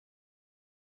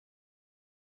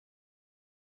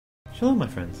Hello my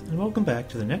friends, and welcome back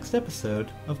to the next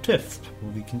episode of TIIFSSP.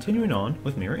 We'll be continuing on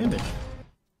with Mirror Image.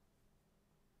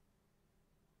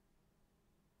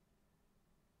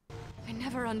 I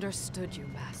never understood you,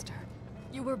 Master.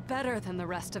 You were better than the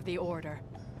rest of the Order.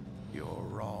 You're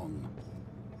wrong.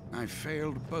 I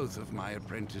failed both of my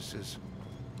apprentices.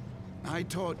 I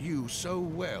taught you so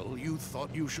well you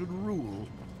thought you should rule.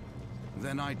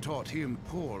 Then I taught him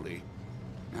poorly,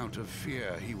 out of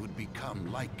fear he would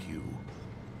become like you.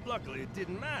 Luckily it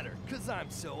didn't matter, because I'm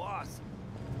so awesome.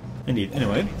 Indeed.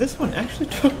 Anyway, this one actually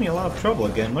took me a lot of trouble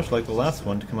again, much like the last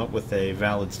one, to come up with a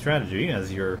valid strategy,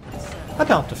 as you're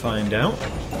about to find out.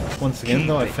 Once again,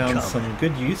 though, I found some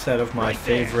good use out of my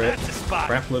favorite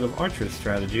crapload of archers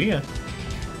strategy.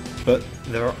 But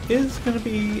there is going to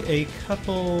be a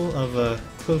couple of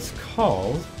close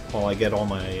calls while I get all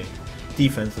my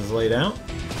defenses laid out.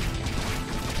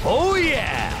 Oh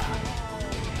yeah!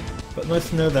 But nice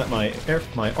to know that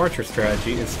my archer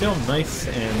strategy is still nice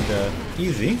and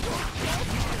easy.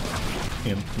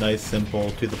 You know, nice, simple,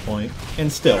 to the point,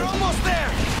 and still Almost there!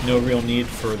 no real need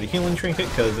for the healing trinket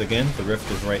because again the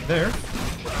rift is right there.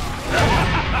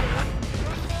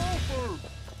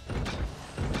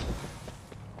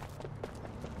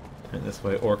 And this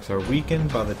way orcs are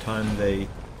weakened by the time they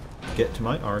get to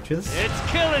my arches.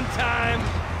 It's killing time!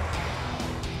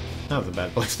 That was a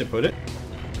bad place to put it.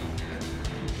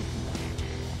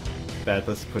 Bad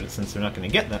place to put it since they're not going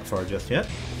to get that far just yet.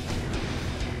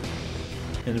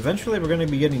 And eventually we're going to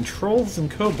be getting trolls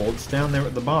and kobolds down there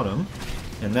at the bottom,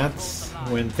 and that's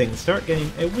when things start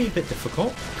getting a wee bit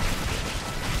difficult.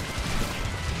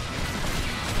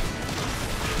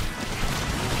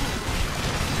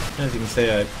 As you can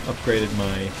see, I upgraded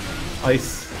my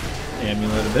ice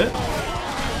amulet a bit.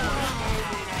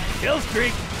 Kill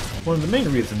streak! One of the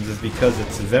main reasons is because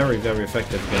it's very, very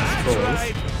effective against trolls.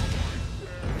 Right.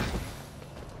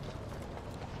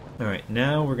 Alright,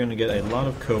 now we're going to get a lot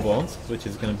of kobolds, which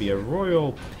is going to be a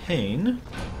royal pain.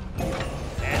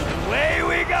 And away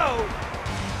we go!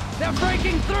 They're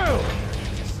breaking through!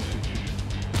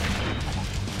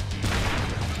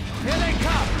 Here they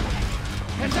come!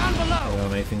 And down below!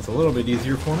 That'll make things a little bit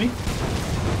easier for me.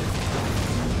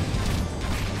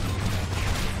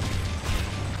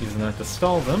 Using that to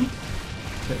stall them.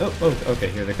 Oh, okay,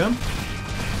 here they come.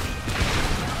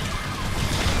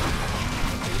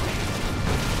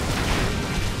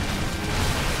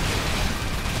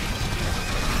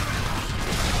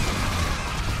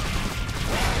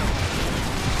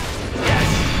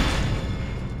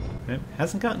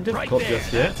 Hasn't gotten difficult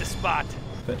just yet, That's a spot.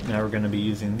 but now we're going to be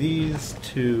using these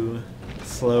to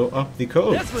slow up the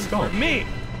kobolds. This one's for me.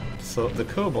 Slow up the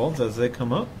kobolds as they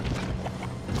come up.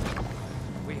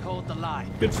 We hold the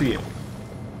line. Good for you.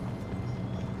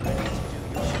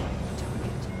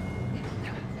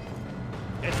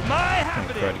 It's my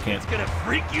happening. crud, I can't It's gonna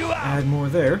freak you out. Add more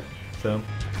there, so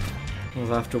we'll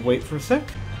have to wait for a sec.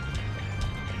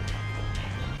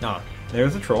 Ah,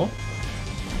 there's a troll.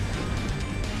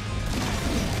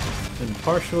 And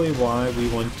partially why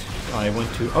I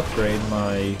went to upgrade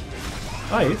my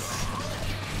ice,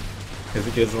 because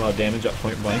it deals a lot of damage at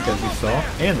point blank, as you saw,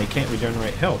 and they can't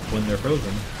regenerate health when they're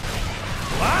frozen.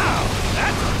 Wow,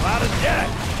 that's a lot of death.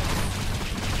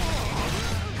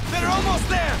 They're almost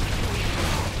there.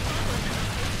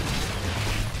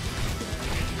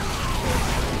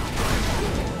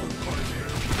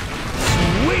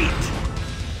 Sweet.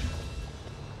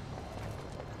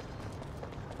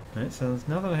 Alright, so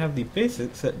now that I have the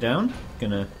basics set down,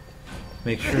 gonna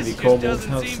make sure This the just kobolds doesn't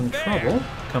have seem some fair. trouble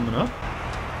coming up.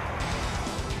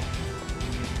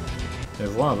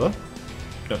 There's lava.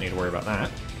 Don't need to worry about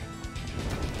that,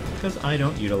 because I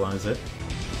don't utilize it.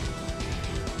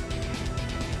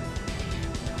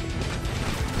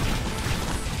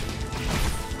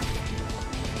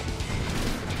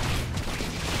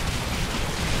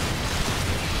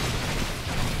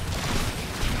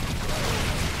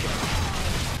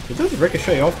 Did those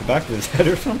ricochet off the back of his head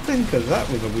or something? Because that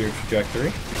was a weird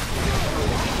trajectory.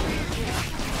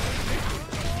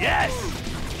 Yes,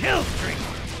 kill streak.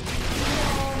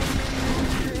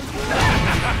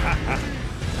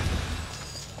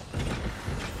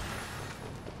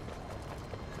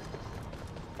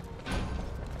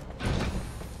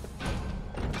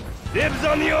 Dibs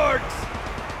on the orcs.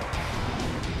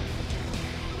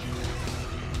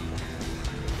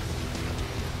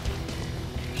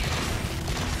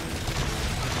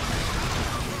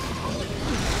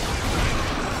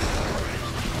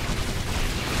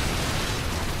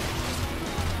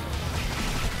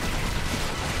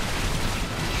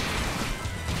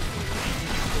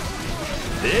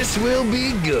 This will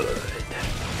be good.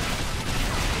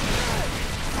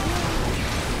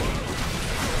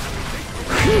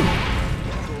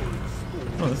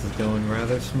 this is going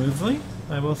rather smoothly,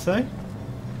 I will say.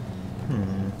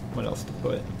 What else to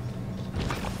put?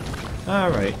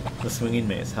 Alright, the swinging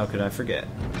mace, how could I forget?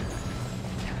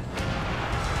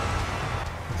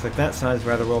 Looks like that side's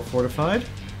rather well fortified.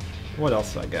 What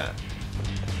else I got?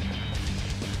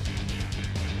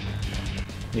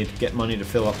 Need to get money to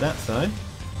fill up that side.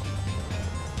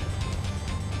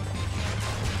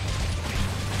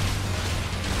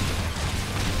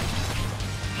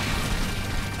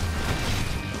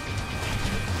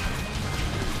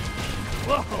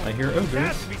 Whoa! I hear ogres. There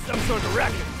has to be some sort of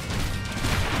record.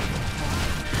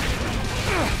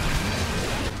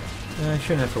 I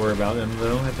shouldn't have to worry about him,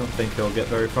 though. I don't think he'll get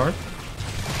very far.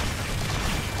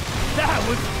 That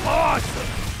was awesome!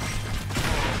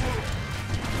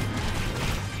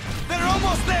 They're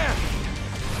almost there!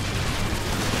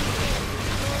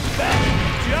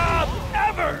 Best job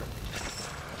ever!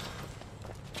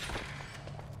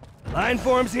 Line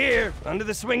forms here, under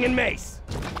the swinging mace.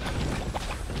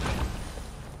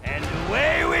 And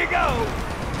away we go!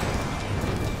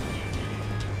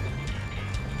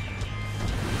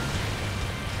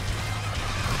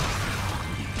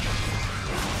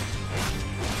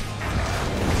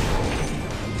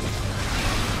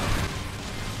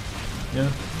 Yeah,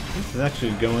 this is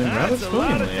actually going rather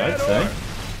swimmingly, I'd say.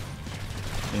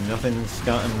 I mean, nothing's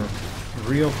gotten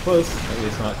real close, at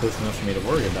least not close enough for me to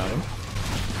worry about him.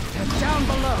 They're down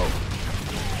below!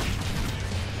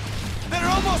 They're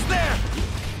almost there!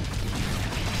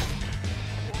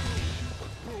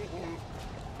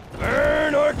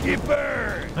 Burn, Orky,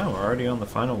 burn! Oh, we're already on the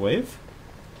final wave?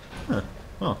 Huh,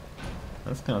 well,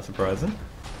 that's kind of surprising.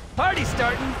 Party's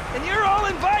starting, and you're all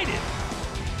invited!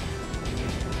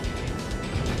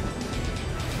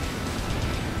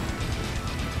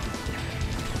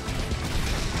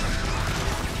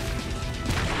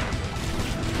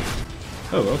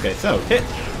 Oh, okay, so,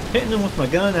 hitting him with my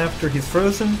gun after he's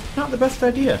frozen, not the best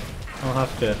idea. I'll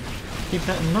have to keep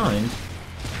that in mind.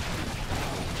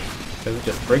 Because it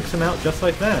just breaks him out just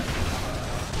like that.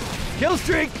 Kill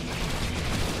streak!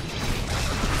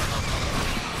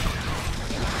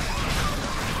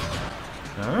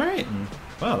 Alright, and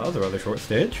wow, that was a rather short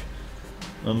stage.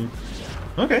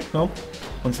 Okay, well,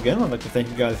 once again, I'd like to thank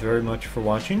you guys very much for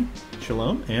watching.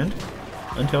 Shalom, and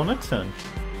until next time.